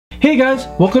Hey guys,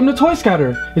 welcome to Toy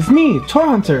Scouter. It's me, Toy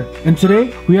Hunter, and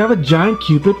today we have a giant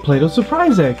Cupid Play-Doh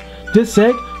surprise egg. This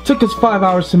egg took us 5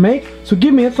 hours to make, so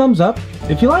give me a thumbs up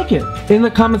if you like it. In the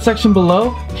comment section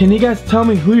below, can you guys tell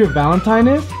me who your Valentine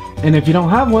is? And if you don't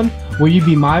have one, will you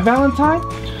be my Valentine?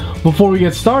 Before we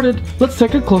get started, let's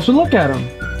take a closer look at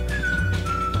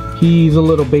him. He's a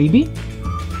little baby.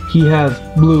 He has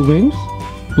blue wings,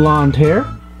 blonde hair,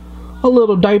 a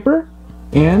little diaper,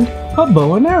 and a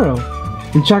bow and arrow.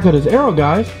 And check out his arrow,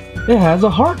 guys. It has a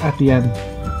heart at the end.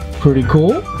 Pretty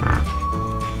cool.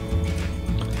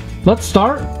 Let's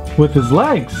start with his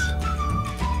legs.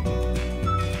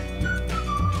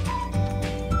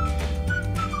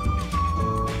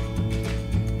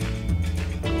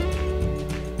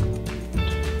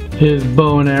 His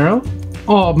bow and arrow,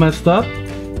 all messed up.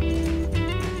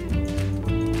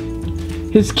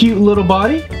 His cute little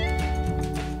body.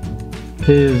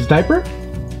 His diaper.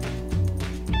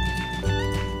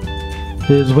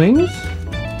 His wings,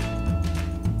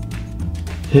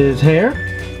 his hair,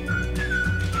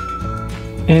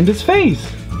 and his face.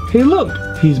 Hey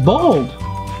look, he's bald.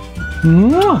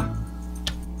 Mwah!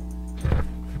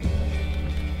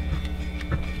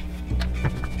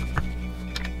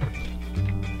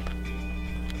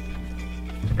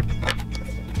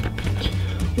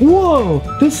 Whoa,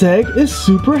 this egg is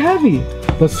super heavy.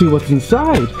 Let's see what's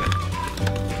inside.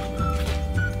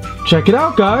 Check it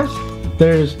out, guys.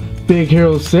 There's Big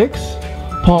Hero 6,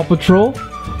 Paw Patrol,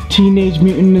 Teenage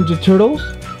Mutant Ninja Turtles,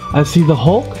 I see the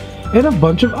Hulk, and a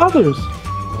bunch of others.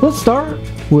 Let's start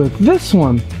with this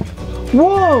one.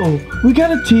 Whoa! We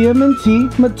got a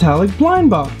TMNT metallic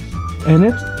blind box, and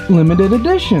it's limited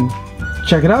edition.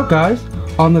 Check it out, guys.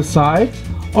 On the sides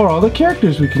are all the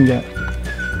characters we can get.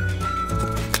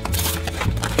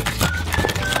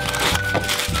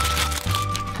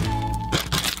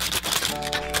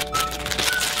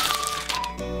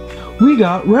 We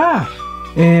got Raph,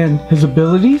 and his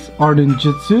abilities are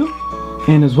ninjutsu,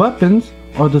 and his weapons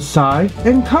are the Sai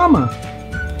and Kama,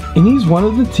 and he's one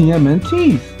of the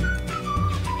TMNTs.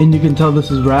 And you can tell this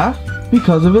is Raph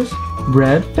because of his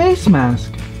red face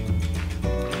mask.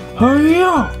 Hurry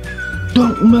up!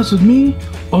 Don't mess with me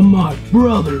or my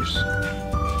brothers.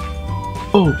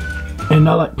 Oh, and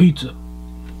I like pizza.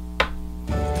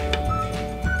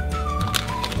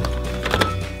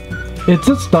 It's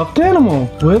a stuffed animal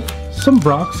with some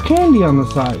Brock's candy on the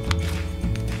side.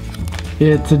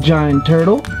 It's a giant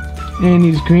turtle, and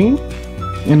he's green,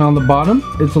 and on the bottom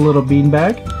it's a little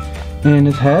beanbag, and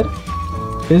his head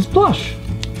is blush.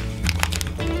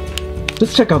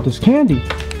 Let's check out this candy.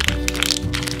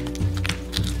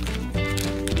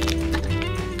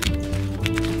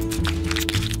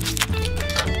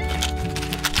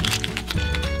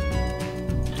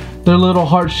 They're little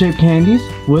heart-shaped candies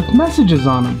with messages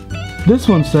on them. This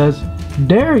one says,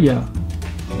 "Dare ya."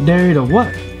 Dare you to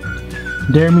what?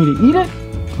 Dare me to eat it?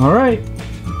 Alright.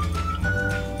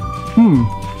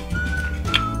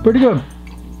 Pretty good.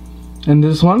 And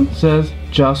this one says,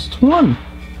 "Just one."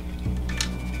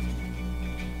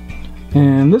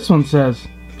 And this one says,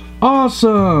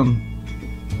 "Awesome."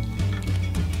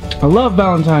 I love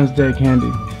Valentine's Day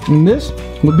candy. And this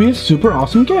would be a super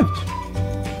awesome gift.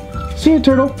 See you,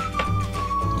 turtle.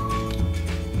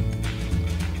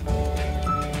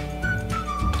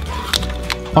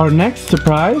 Our next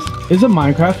surprise is a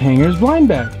Minecraft Hangers blind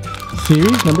bag,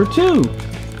 series number 2.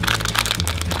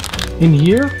 And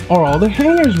here are all the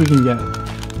hangers we can get.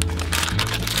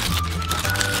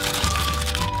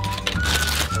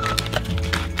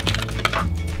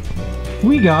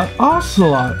 We got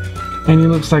Ocelot, and he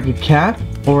looks like a cat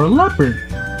or a leopard.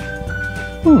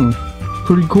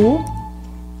 Pretty cool.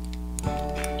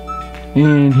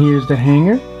 And here's the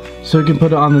hanger, so you can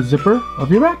put it on the zipper of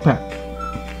your backpack.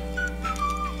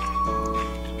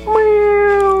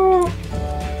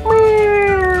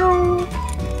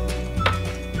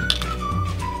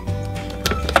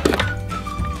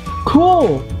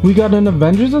 Cool! We got an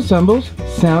Avengers Assembles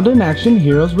Sound and Action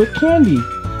Heroes with Candy,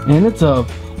 and it's of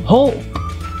Hulk.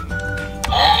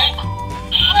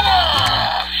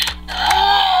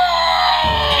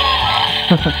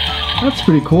 That's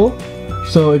pretty cool.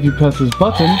 So if you press this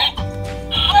button,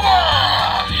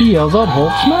 he yells out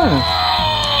Hulk smash.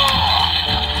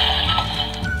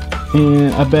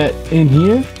 And I bet in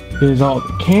here is all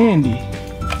the candy.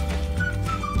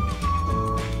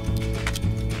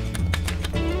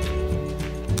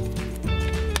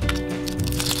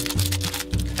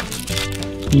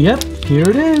 Yep, here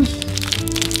it is.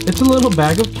 It's a little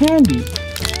bag of candy,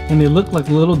 and they look like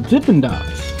little Dippin'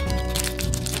 Dots.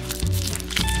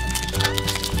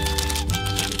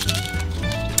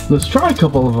 Let's try a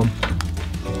couple of them.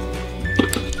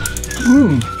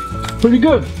 Pretty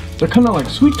good. They're kind of like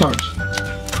sweet tarts.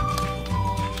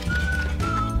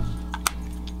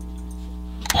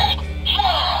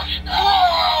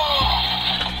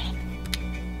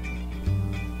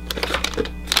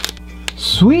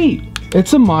 Sweet!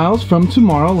 It's a Miles from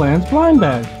Tomorrowland's blind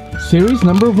bag, series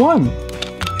number 1.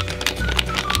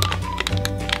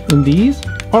 And these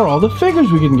are all the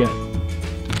figures we can get.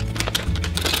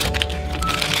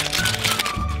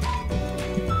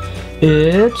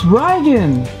 It's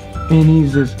Reigen! And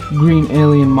he's this green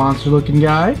alien monster looking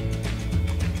guy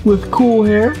with cool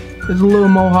hair, his little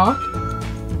mohawk,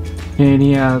 and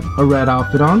he has a red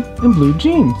outfit on and blue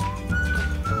jeans.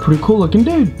 Pretty cool looking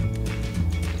dude.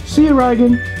 See you,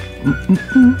 Reigen.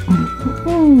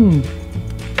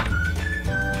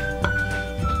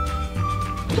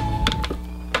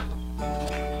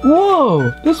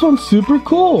 Whoa, this one's super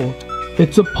cool.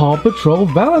 It's a Paw Patrol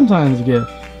Valentine's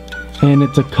gift. And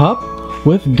it's a cup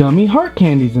with gummy heart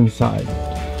candies inside.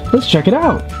 Let's check it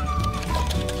out.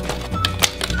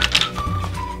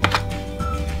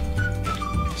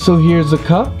 So here's a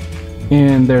cup,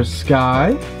 and there's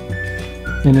Sky,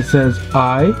 and it says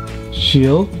I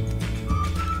shield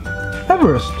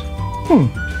Everest.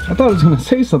 I thought it was gonna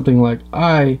say something like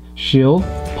I shield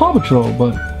Paw Patrol,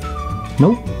 but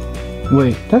nope.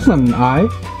 Wait, that's not an eye.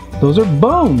 Those are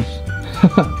bones.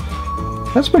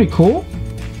 That's pretty cool.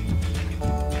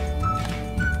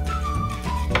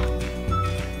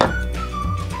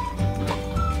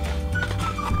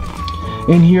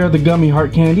 And here are the gummy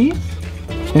heart candies.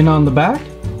 And on the back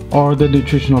are the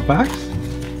nutritional facts.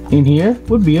 And here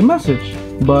would be a message.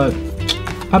 But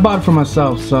I bought it for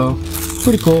myself, so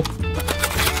pretty cool.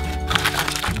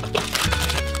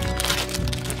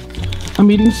 I'm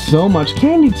eating so much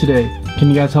candy today. Can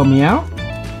you guys help me out?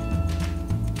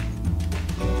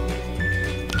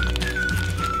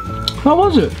 How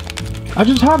was it? I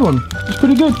just had one. It's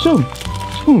pretty good too.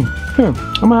 Here,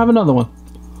 I'm gonna have another one.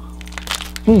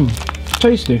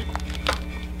 Tasty.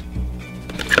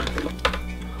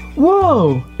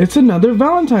 Whoa! It's another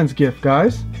Valentine's gift,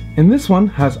 guys. And this one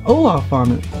has Olaf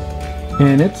on it.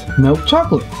 And it's milk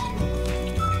chocolates.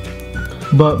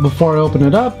 But before I open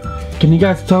it up, can you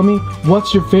guys tell me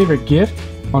what's your favorite gift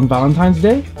on Valentine's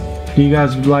Day? Do you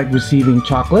guys like receiving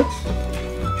chocolates?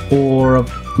 Or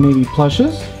maybe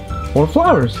plushes? Or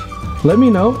flowers? Let me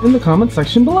know in the comment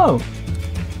section below.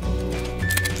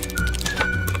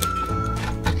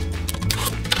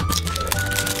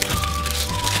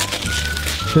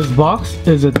 This box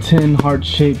is a tin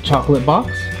heart-shaped chocolate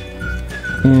box.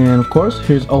 And of course,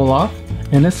 here's Olaf,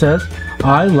 and it says,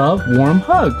 I love warm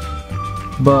hugs.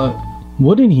 But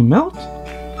wouldn't he melt?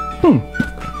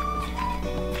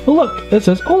 Oh look, it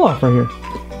says Olaf right here.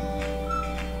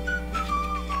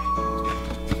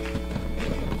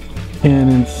 And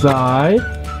inside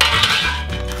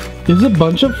is a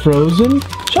bunch of frozen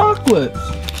chocolates.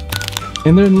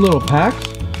 And they're in little packs,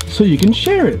 so you can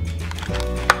share it.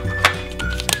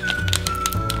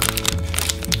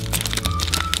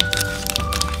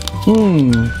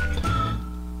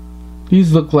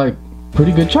 These look like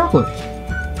pretty good chocolates.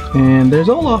 And there's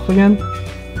Olaf again.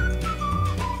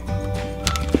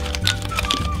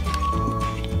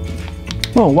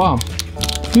 Oh wow,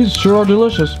 these sure are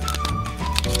delicious.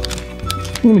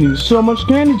 I'm eating so much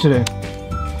candy today.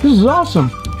 This is awesome.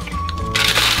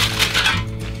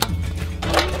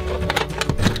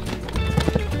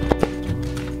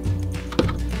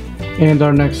 And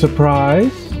our next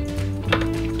surprise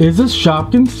is a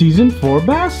Shopkins Season 4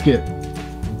 basket.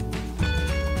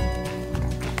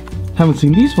 Haven't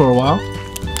seen these for a while.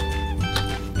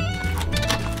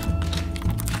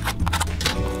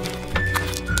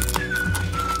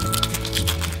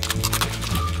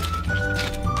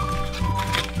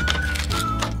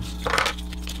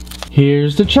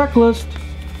 Here's the checklist.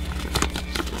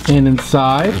 And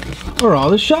inside are all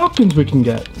the Shopkins we can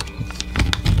get.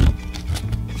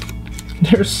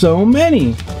 There's so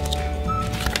many.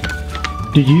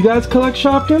 Do you guys collect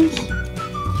Shopkins?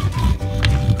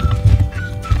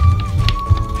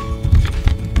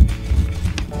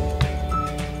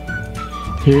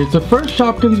 Here's the first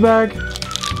Shopkins bag.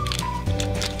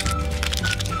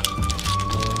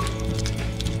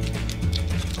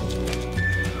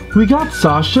 We got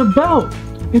Sasha Belt,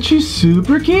 and she's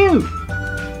super cute.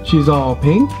 She's all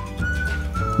pink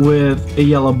with a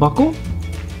yellow buckle,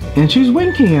 and she's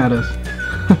winking at us.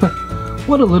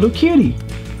 What a little cutie.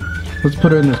 Let's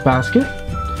put her in this basket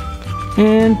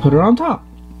and put her on top.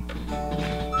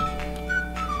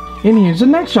 And here's the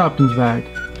next Shopkins bag.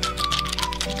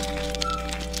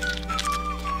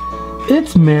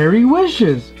 It's Merry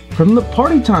Wishes from the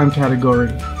Party Time category.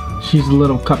 She's a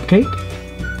little cupcake,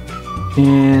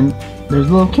 and there's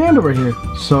a little candle right here.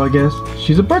 So I guess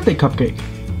she's a birthday cupcake.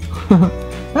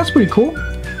 That's pretty cool.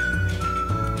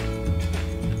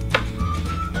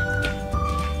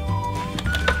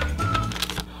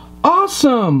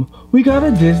 Awesome! We got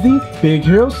a Disney Big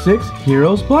Hero 6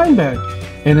 Heroes blind bag.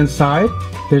 And inside,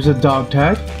 there's a dog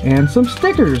tag and some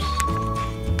stickers.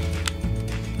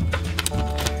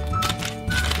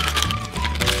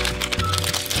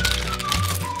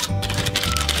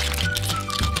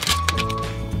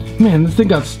 Man, this thing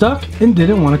got stuck and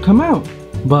didn't want to come out.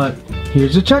 But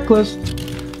here's a checklist.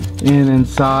 And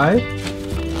inside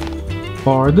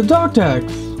are the dog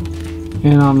tags.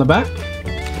 And on the back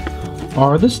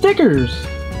are the stickers.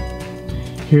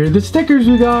 Here are the stickers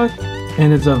we got.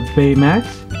 And it's of Baymax,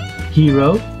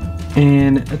 Hero,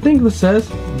 and I think this says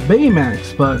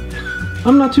Baymax, but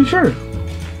I'm not too sure.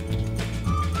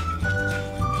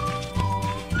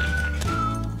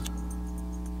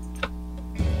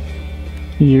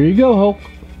 Here you go, Hulk.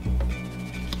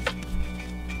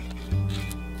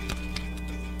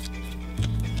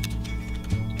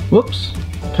 Whoops,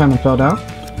 kind of fell down.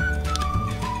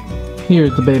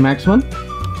 Here's the Baymax one.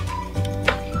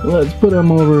 Let's put him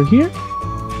over here.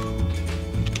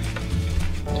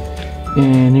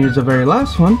 And here's the very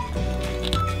last one.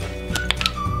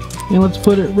 And let's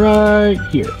put it right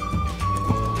here.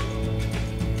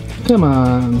 Come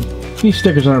on. These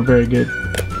stickers aren't very good.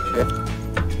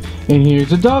 And here's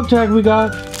the dog tag we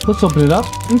got. Let's open it up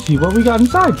and see what we got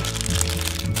inside.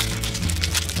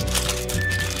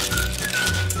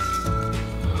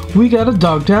 We got a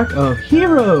dog tag of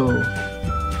Hero.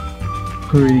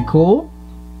 Pretty cool.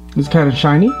 It's kind of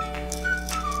shiny.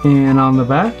 And on the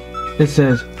back, it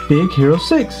says Big Hero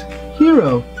 6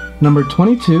 Hero, number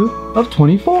 22 of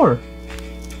 24.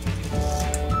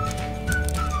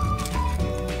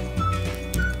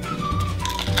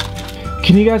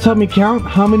 Can you guys help me count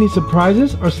how many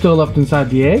surprises are still left inside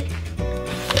the egg?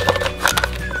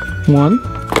 1,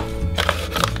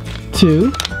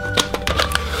 2,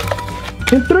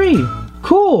 and 3.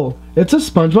 Cool! It's a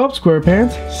SpongeBob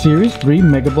SquarePants Series 3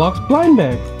 Mega Bloks blind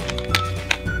bag.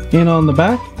 And on the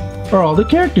back are all the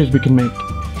characters we can make.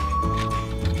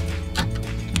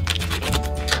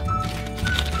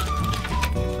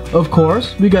 Of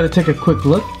course, we gotta take a quick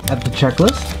look at the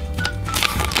checklist.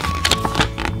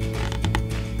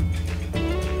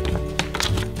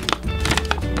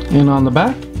 And on the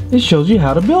back, it shows you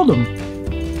how to build them.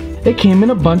 It came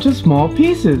in a bunch of small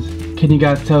pieces. Can you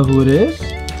guys tell who it is?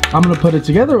 I'm gonna put it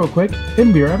together real quick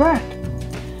and be right back.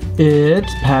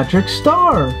 It's Patrick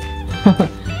Star.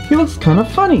 He looks kind of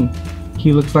funny.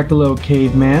 He looks like a little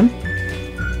caveman.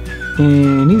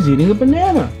 And he's eating a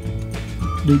banana.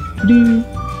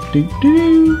 Doo-doo-doo.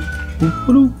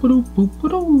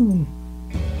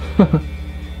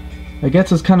 I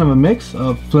guess it's kind of a mix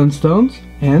of Flintstones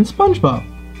and SpongeBob.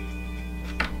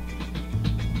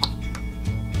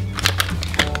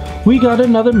 We got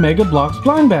another Mega Bloks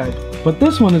blind bag, but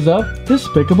this one is of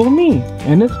Despicable Me,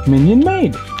 and it's Minion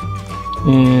made.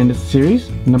 And it's series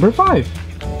number 5.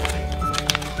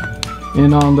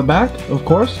 And on the back, of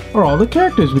course, are all the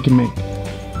characters we can make.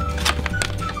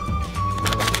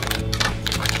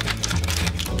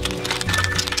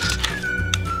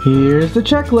 Here's the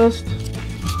checklist,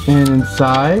 and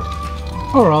inside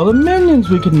are all the minions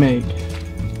we can make.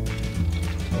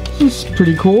 This is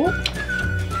pretty cool.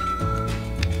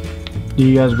 Do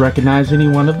you guys recognize any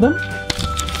one of them?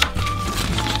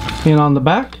 And on the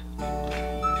back,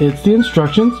 it's the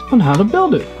instructions on how to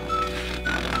build it.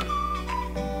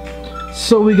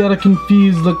 So we got a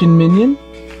confused looking minion,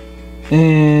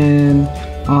 and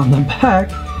on the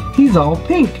back, he's all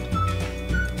pink.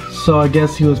 So I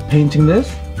guess he was painting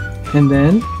this, and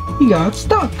then he got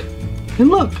stuck. And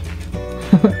look,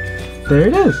 there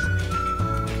it is.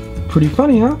 Pretty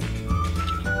funny, huh?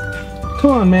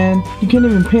 Come on, man, you can't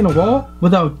even paint a wall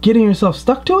without getting yourself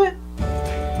stuck to it?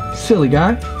 Silly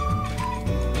guy.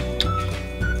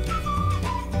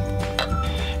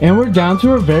 And we're down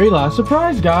to our very last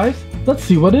surprise, guys. Let's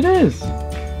see what it is.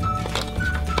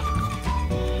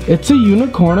 It's a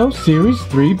Unicorno Series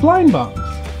 3 blind box.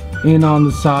 And on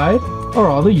the side are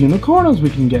all the Unicornos we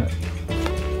can get.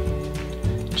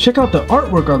 Check out the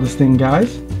artwork on this thing,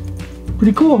 guys.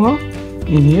 Pretty cool, huh?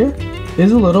 In here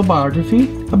is a little biography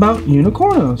about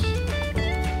Unicornos.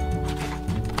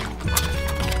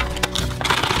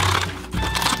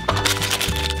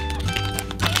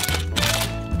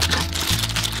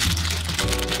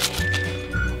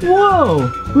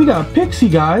 Whoa! We got Pixie,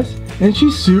 guys, and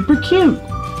she's super cute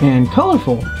and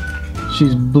colorful.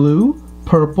 She's blue,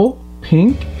 purple,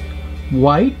 pink,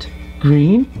 white,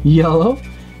 green, yellow,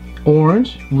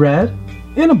 orange, red,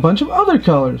 and a bunch of other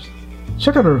colors.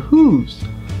 Check out her hooves.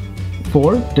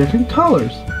 4 different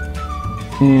colors.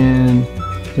 And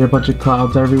there are a bunch of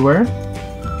clouds everywhere.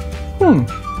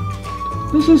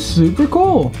 This is super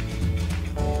cool.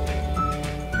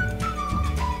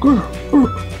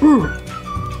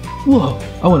 Whoa,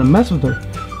 I wouldn't mess with her.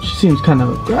 She seems kind of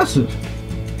aggressive.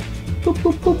 Boop,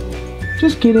 boop, boop.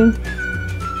 Just kidding.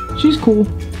 She's cool.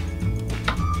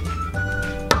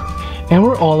 And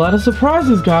we're all out of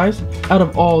surprises, guys. Out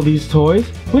of all these toys,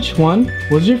 which one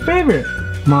was your favorite?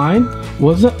 Mine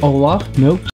was the Olaf milk